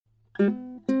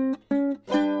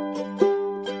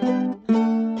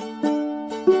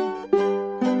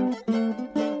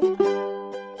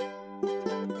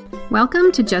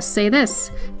Welcome to Just Say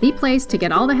This, the place to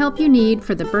get all the help you need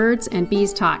for the birds and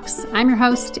bees talks. I'm your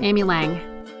host, Amy Lang.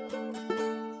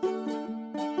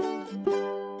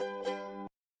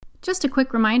 Just a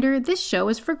quick reminder, this show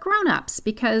is for grown-ups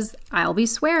because I'll be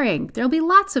swearing. There'll be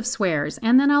lots of swears,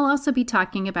 and then I'll also be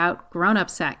talking about grown-up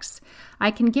sex.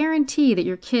 I can guarantee that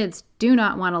your kids do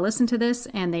not want to listen to this,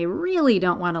 and they really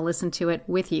don't want to listen to it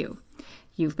with you.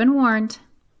 You've been warned.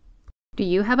 Do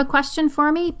you have a question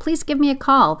for me? Please give me a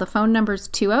call. The phone number is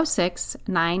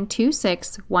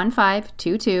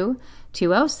 206-926-1522,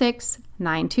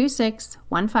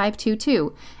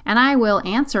 206-926-1522, and I will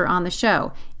answer on the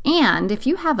show. And if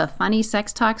you have a funny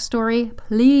sex talk story,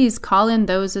 please call in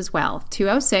those as well,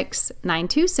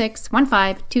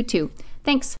 206-926-1522.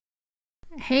 Thanks.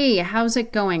 Hey, how's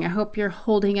it going? I hope you're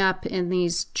holding up in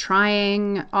these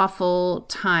trying, awful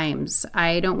times.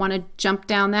 I don't want to jump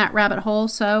down that rabbit hole,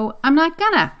 so I'm not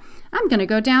gonna. I'm gonna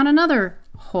go down another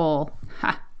hole.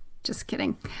 Ha, just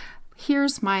kidding.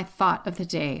 Here's my thought of the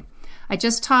day. I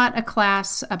just taught a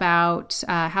class about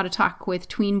how to talk with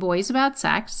tween boys about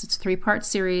sex. It's a 3-part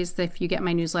series. If you get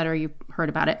my newsletter, you heard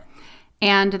about it.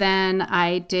 And then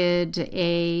I did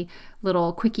a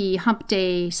little quickie hump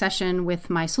day session with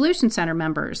my Solution Center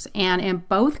members. And in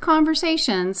both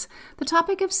conversations, the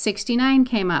topic of 69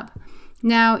 came up.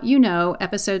 Now, you know,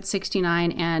 episode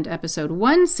 69 and episode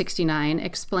 169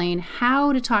 explain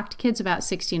how to talk to kids about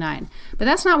 69. But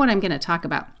that's not what I'm going to talk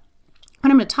about. What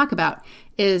I'm going to talk about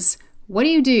is what do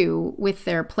you do with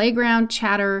their playground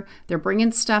chatter, they're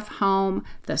bringing stuff home,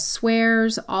 the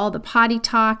swears, all the potty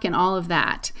talk, and all of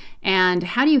that? And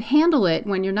how do you handle it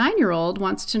when your 9-year-old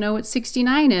wants to know what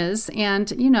 69 is and,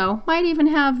 might even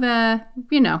have,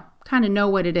 kind of know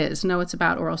what it is, know it's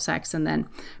about oral sex, and then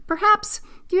perhaps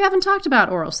you haven't talked about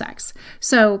oral sex.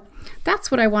 So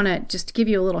that's what I want to just give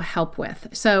you a little help with.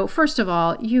 So first of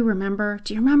all, do you remember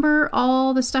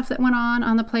all the stuff that went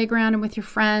on the playground and with your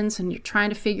friends, and you're trying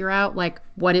to figure out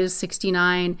what is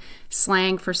 69,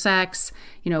 slang for sex,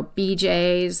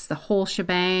 BJs, the whole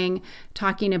shebang,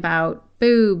 talking about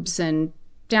boobs and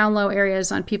down low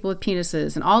areas on people with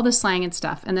penises and all the slang and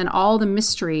stuff, and then all the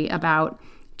mystery about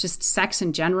just sex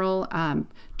in general,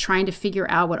 trying to figure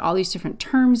out what all these different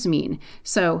terms mean.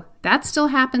 So that still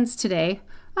happens today.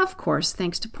 Of course,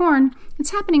 thanks to porn,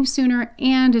 it's happening sooner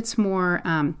and it's more,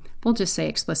 we'll just say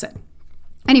explicit.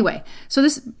 Anyway, so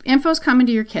this info's coming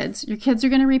to your kids. Your kids are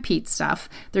going to repeat stuff.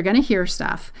 They're going to hear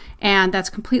stuff, and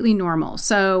that's completely normal.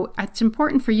 So it's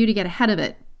important for you to get ahead of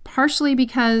it, partially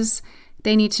because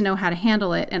they need to know how to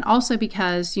handle it, and also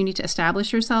because you need to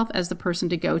establish yourself as the person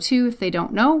to go to if they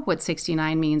don't know what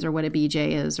 69 means or what a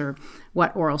BJ is or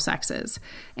what oral sex is.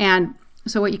 And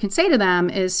so what you can say to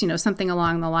them is, something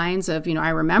along the lines of, I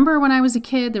remember when I was a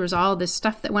kid, there was all this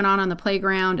stuff that went on the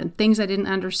playground and things I didn't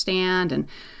understand and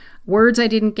words I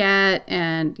didn't get,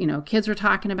 and, kids were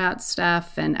talking about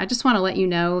stuff. And I just want to let you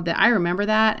know that I remember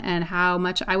that and how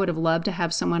much I would have loved to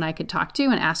have someone I could talk to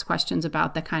and ask questions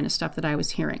about the kind of stuff that I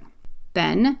was hearing.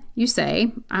 Then you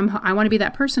say, I want to be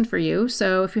that person for you.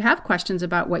 So if you have questions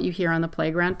about what you hear on the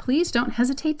playground, please don't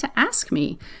hesitate to ask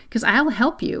me, because I'll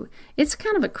help you. It's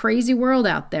kind of a crazy world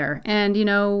out there. And,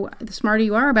 the smarter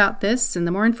you are about this and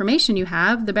the more information you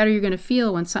have, the better you're going to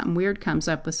feel when something weird comes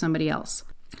up with somebody else.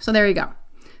 So there you go.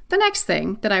 The next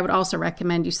thing that I would also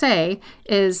recommend you say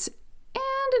is,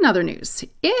 and in other news,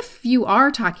 if you are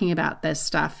talking about this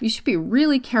stuff, you should be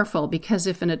really careful, because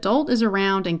if an adult is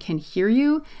around and can hear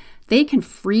you, they can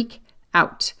freak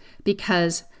out,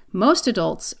 because most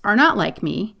adults are not like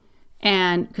me.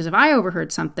 And because if I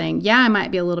overheard something, I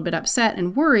might be a little bit upset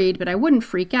and worried, but I wouldn't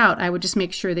freak out. I would just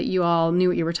make sure that you all knew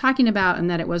what you were talking about and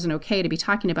that it wasn't okay to be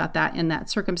talking about that in that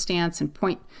circumstance, and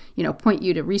point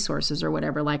you to resources or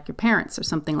whatever, like your parents or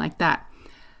something like that.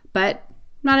 But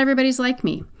not everybody's like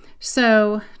me.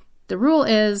 So the rule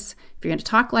is, if you're going to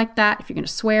talk like that, if you're going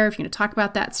to swear, if you're going to talk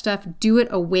about that stuff, do it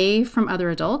away from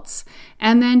other adults.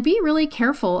 And then be really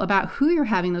careful about who you're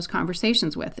having those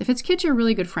conversations with. If it's kids you're a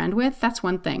really good friend with, that's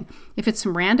one thing. If it's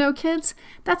some rando kids,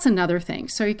 that's another thing.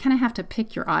 So you kind of have to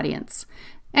pick your audience.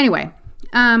 Anyway,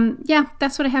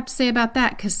 that's what I have to say about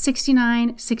that, because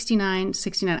 69, 69,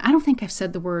 69. I don't think I've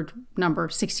said the word number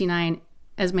 69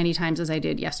 as many times as I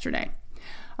did yesterday.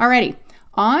 Alrighty.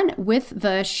 On with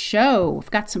the show.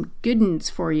 I've got some good news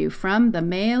for you from the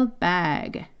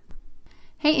mailbag.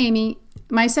 Hey, Amy.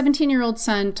 My 17-year-old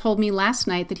son told me last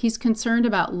night that he's concerned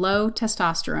about low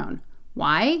testosterone.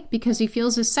 Why? Because he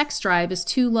feels his sex drive is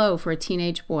too low for a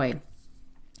teenage boy.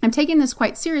 I'm taking this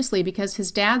quite seriously because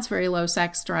his dad's very low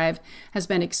sex drive has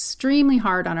been extremely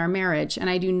hard on our marriage, and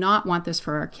I do not want this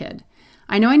for our kid.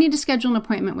 I know I need to schedule an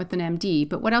appointment with an MD,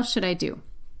 but what else should I do?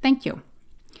 Thank you.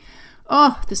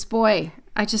 Oh, this boy,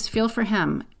 I just feel for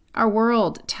him. Our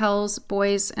world tells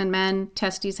boys and men,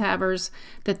 testes havers,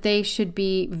 that they should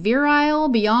be virile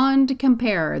beyond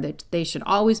compare, that they should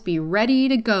always be ready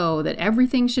to go, that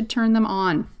everything should turn them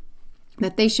on,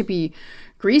 that they should be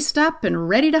greased up and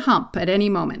ready to hump at any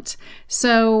moment.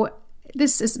 So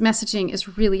messaging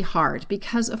is really hard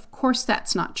because, of course,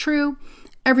 that's not true.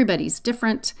 Everybody's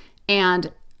different.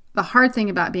 And the hard thing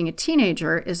about being a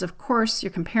teenager is, of course, you're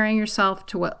comparing yourself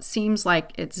to what seems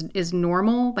like is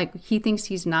normal. Like he thinks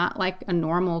he's not like a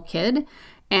normal kid.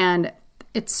 And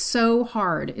it's so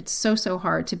hard. It's so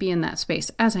hard to be in that space,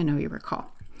 as I know you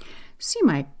recall. See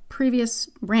my previous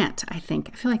rant, I think.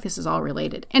 I feel like this is all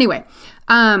related. Anyway,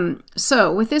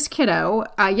 so with this kiddo,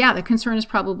 the concern is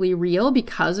probably real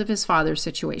because of his father's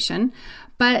situation.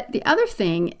 But the other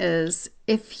thing is,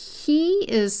 if he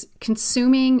is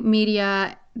consuming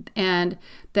media and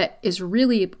that is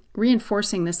really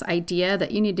reinforcing this idea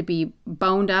that you need to be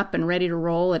boned up and ready to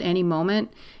roll at any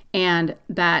moment, and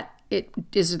that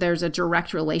there's a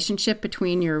direct relationship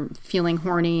between your feeling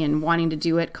horny and wanting to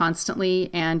do it constantly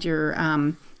and your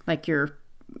your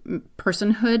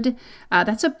personhood,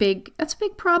 that's a big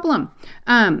problem.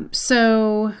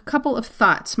 So a couple of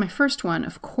thoughts. My first one,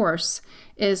 of course,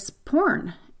 is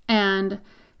porn. And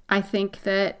I think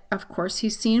that, of course,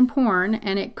 he's seen porn,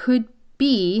 and it could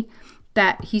be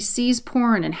that he sees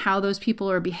porn and how those people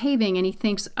are behaving, and he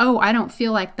thinks, oh, I don't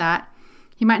feel like that.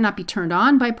 He might not be turned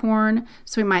on by porn,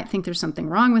 so he might think there's something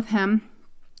wrong with him.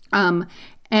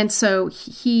 And so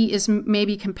he is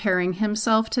maybe comparing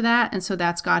himself to that, and so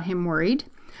that's got him worried.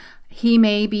 He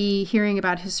may be hearing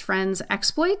about his friends'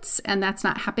 exploits, and that's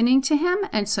not happening to him,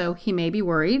 and so he may be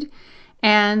worried.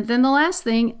 And then the last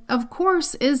thing, of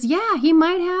course, is, he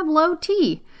might have low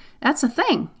T. That's a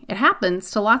thing. It happens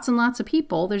to lots and lots of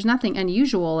people. There's nothing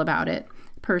unusual about it,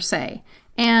 per se.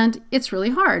 And it's really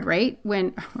hard, right?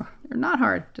 When... They're not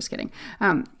hard. Just kidding.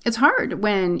 It's hard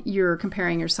when you're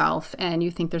comparing yourself and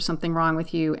you think there's something wrong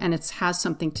with you, and it has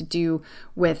something to do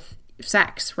with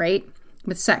sex, right?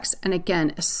 With sex. And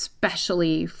again,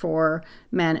 especially for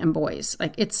men and boys.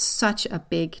 Like, it's such a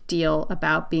big deal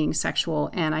about being sexual,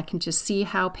 and I can just see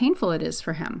how painful it is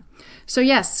for him. So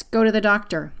yes, go to the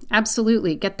doctor.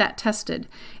 Absolutely. Get that tested.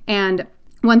 And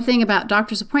one thing about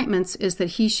doctor's appointments is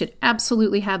that he should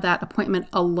absolutely have that appointment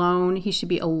alone. He should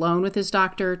be alone with his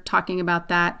doctor talking about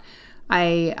that.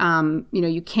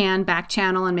 You can back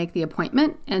channel and make the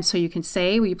appointment. And so you can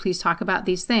say, will you please talk about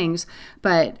these things?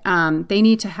 But he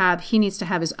needs to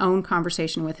have his own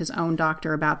conversation with his own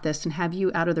doctor about this and have you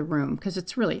out of the room, because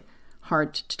it's really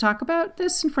hard to talk about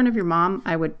this in front of your mom,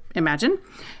 I would imagine.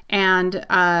 And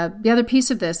the other piece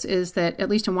of this is that, at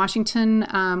least in Washington,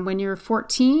 when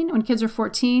kids are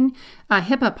 14,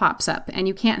 HIPAA pops up and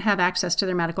you can't have access to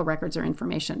their medical records or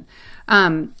information.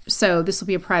 So this will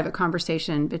be a private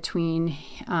conversation between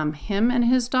him and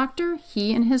his doctor,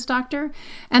 he and his doctor,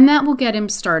 and that will get him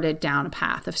started down a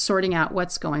path of sorting out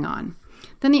what's going on.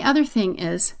 Then the other thing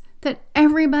is that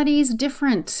everybody's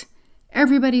different.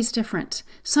 Everybody's different.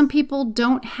 Some people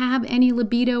don't have any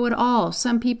libido at all.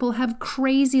 Some people have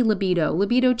crazy libido.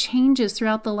 Libido changes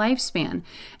throughout the lifespan.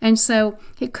 And so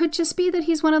it could just be that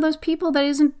he's one of those people that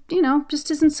just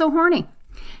isn't so horny.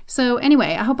 So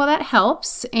anyway, I hope all that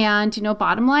helps. And,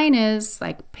 bottom line is,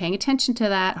 like, paying attention to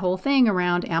that whole thing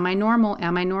around, am I normal?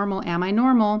 Am I normal? Am I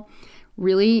normal?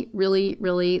 Really, really,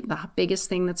 really the biggest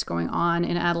thing that's going on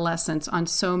in adolescence on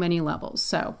so many levels.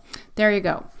 So there you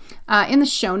go. In the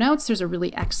show notes, there's a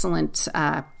really excellent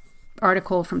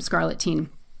article from Scarlet Teen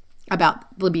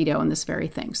about libido and this very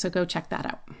thing. So go check that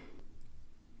out.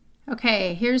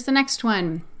 Okay, here's the next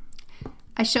one.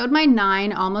 I showed my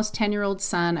 9, almost 10-year-old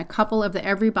son a couple of the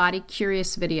Everybody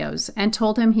Curious videos and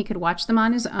told him he could watch them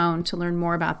on his own to learn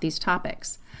more about these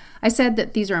topics. I said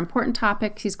that these are important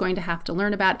topics he's going to have to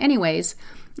learn about anyways,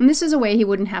 and this is a way he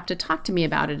wouldn't have to talk to me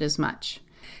about it as much.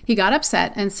 He got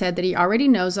upset and said that he already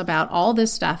knows about all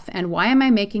this stuff and why am I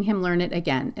making him learn it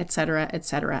again, etc.,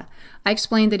 etc. I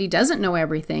explained that he doesn't know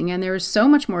everything and there is so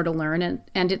much more to learn,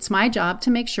 and it's my job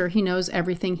to make sure he knows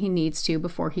everything he needs to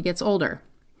before he gets older.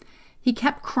 He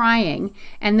kept crying,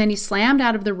 and then he slammed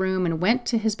out of the room and went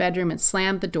to his bedroom and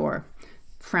slammed the door.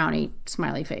 Frowny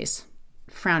smiley face.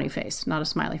 Frowny face, not a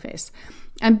smiley face.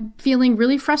 I'm feeling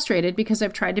really frustrated because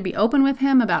I've tried to be open with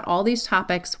him about all these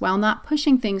topics while not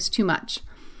pushing things too much.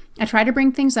 I try to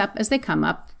bring things up as they come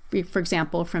up, for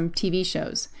example, from TV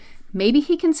shows. Maybe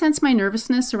he can sense my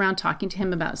nervousness around talking to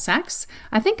him about sex.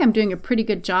 I think I'm doing a pretty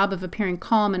good job of appearing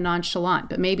calm and nonchalant,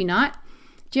 but maybe not.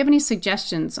 Do you have any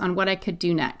suggestions on what I could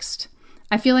do next?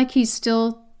 I feel like he's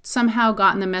still somehow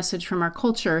gotten the message from our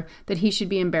culture that he should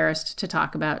be embarrassed to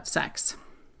talk about sex.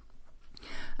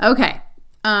 Okay.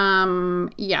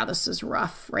 Yeah, this is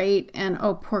rough, right? And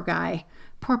oh, poor guy.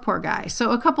 Poor guy. So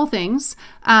a couple things.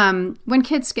 When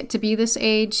kids get to be this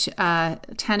age,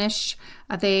 10-ish,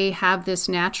 they have this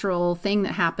natural thing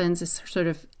that happens, this sort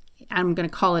of, I'm going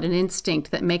to call it an instinct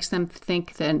that makes them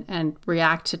think and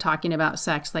react to talking about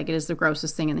sex like it is the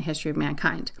grossest thing in the history of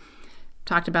mankind.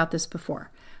 Talked about this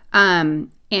before. And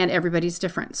everybody's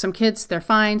different. Some kids, they're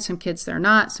fine. Some kids, they're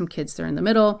not. Some kids, they're in the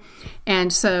middle.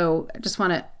 And so I just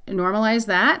want to normalize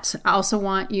that. I also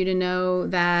want you to know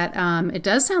that it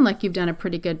does sound like you've done a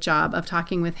pretty good job of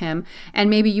talking with him. And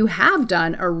maybe you have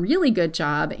done a really good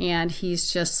job and he's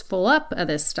just full up of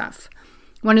this stuff.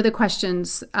 One of the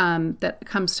questions that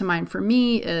comes to mind for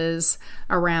me is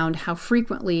around how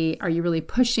frequently are you really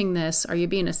pushing this? Are you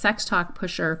being a sex talk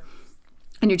pusher?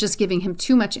 And you're just giving him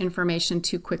too much information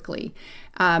too quickly.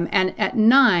 And at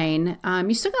 9,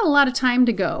 you still got a lot of time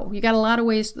to go. You got a lot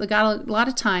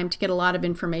of time to get a lot of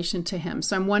information to him.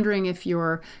 So I'm wondering if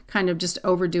you're kind of just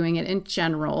overdoing it in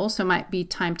general. So it might be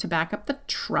time to back up the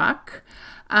truck.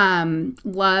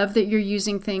 Love that you're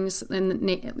using things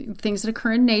that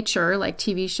occur in nature, like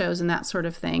TV shows and that sort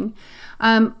of thing.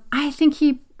 I think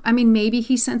maybe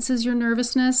he senses your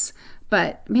nervousness,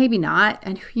 but maybe not.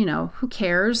 And, who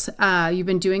cares? You've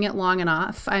been doing it long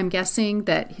enough. I'm guessing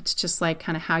that it's just like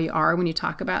kind of how you are when you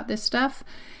talk about this stuff.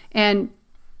 And,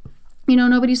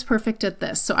 nobody's perfect at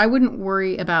this. So I wouldn't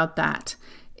worry about that.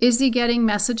 Is he getting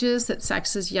messages that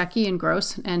sex is yucky and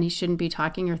gross and he shouldn't be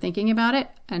talking or thinking about it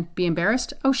and be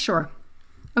embarrassed? Oh, sure.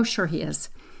 Oh, sure he is.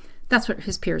 That's what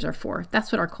his peers are for.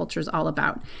 That's what our culture is all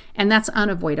about. And that's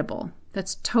unavoidable.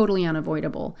 That's totally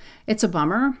unavoidable. It's a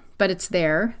bummer, but it's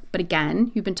there. But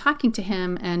again, you've been talking to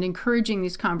him and encouraging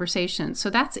these conversations. So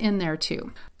that's in there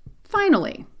too.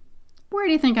 Finally, where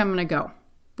do you think I'm going to go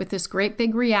with this great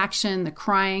big reaction, the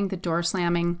crying, the door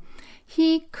slamming?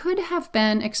 He could have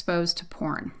been exposed to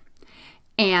porn.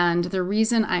 And the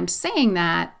reason I'm saying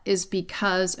that is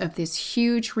because of this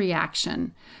huge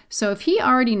reaction. So if he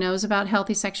already knows about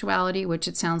healthy sexuality, which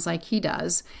it sounds like he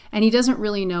does, and he doesn't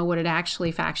really know what it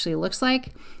actually factually looks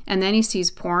like, and then he sees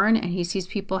porn and he sees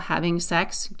people having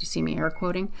sex, do you see me air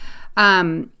quoting?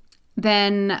 Then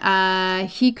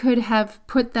he could have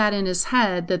put that in his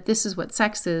head that this is what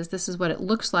sex is, this is what it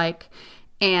looks like,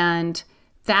 and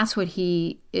that's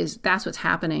what's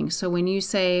happening. So when you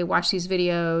say, watch these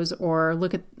videos or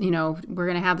look at, we're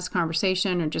going to have this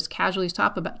conversation or just casually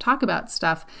talk about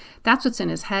stuff, that's what's in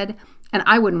his head. And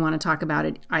I wouldn't want to talk about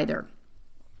it either.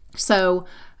 So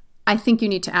I think you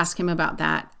need to ask him about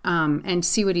that and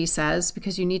see what he says,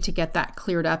 because you need to get that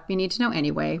cleared up. You need to know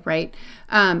anyway, right?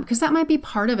 Because that might be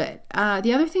part of it.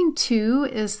 The other thing too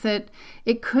is that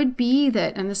it could be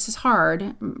that, and this is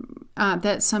hard,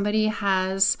 that somebody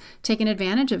has taken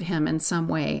advantage of him in some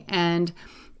way and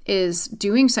is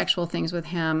doing sexual things with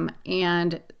him.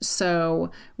 And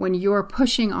so when you're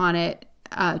pushing on it,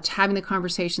 having the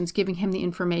conversations, giving him the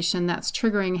information, that's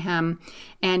triggering him.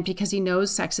 And because he knows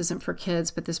sex isn't for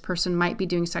kids, but this person might be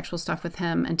doing sexual stuff with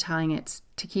him and telling it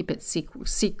to keep it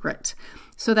secret.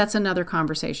 So that's another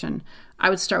conversation. I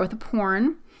would start with the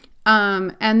porn.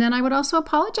 And then I would also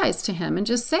apologize to him and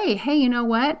just say, hey, you know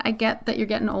what? I get that you're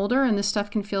getting older and this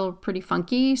stuff can feel pretty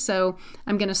funky. So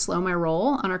I'm going to slow my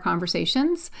roll on our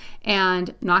conversations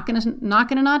and not going to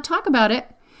not talk about it.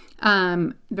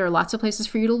 There are lots of places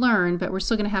for you to learn, but we're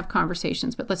still going to have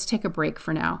conversations, but let's take a break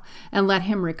for now and let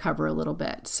him recover a little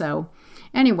bit. So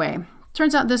anyway,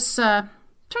 turns out this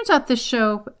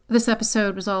episode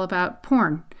was all about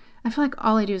porn. I feel like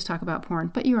all I do is talk about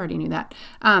porn, but you already knew that.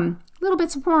 Little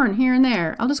bits of porn here and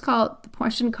there. I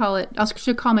should call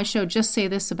my show Just Say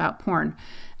This About Porn.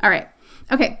 All right.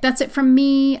 Okay, that's it from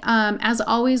me. As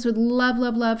always, would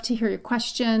love to hear your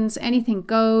questions. Anything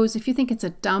goes. If you think it's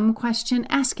a dumb question,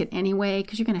 ask it anyway,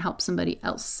 because you're going to help somebody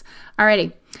else.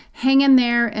 Alrighty, hang in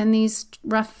there in these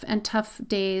rough and tough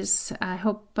days. I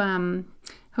hope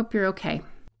you're okay.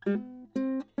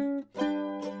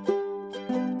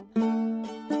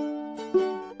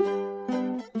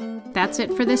 That's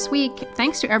it for this week.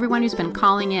 Thanks to everyone who's been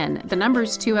calling in. The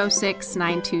number's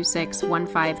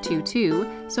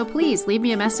 206-926-1522, so please leave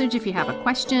me a message if you have a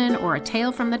question or a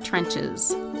tale from the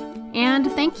trenches.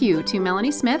 And thank you to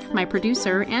Melanie Smith, my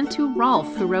producer, and to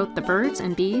Rolf, who wrote the Birds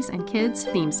and Bees and Kids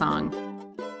theme song.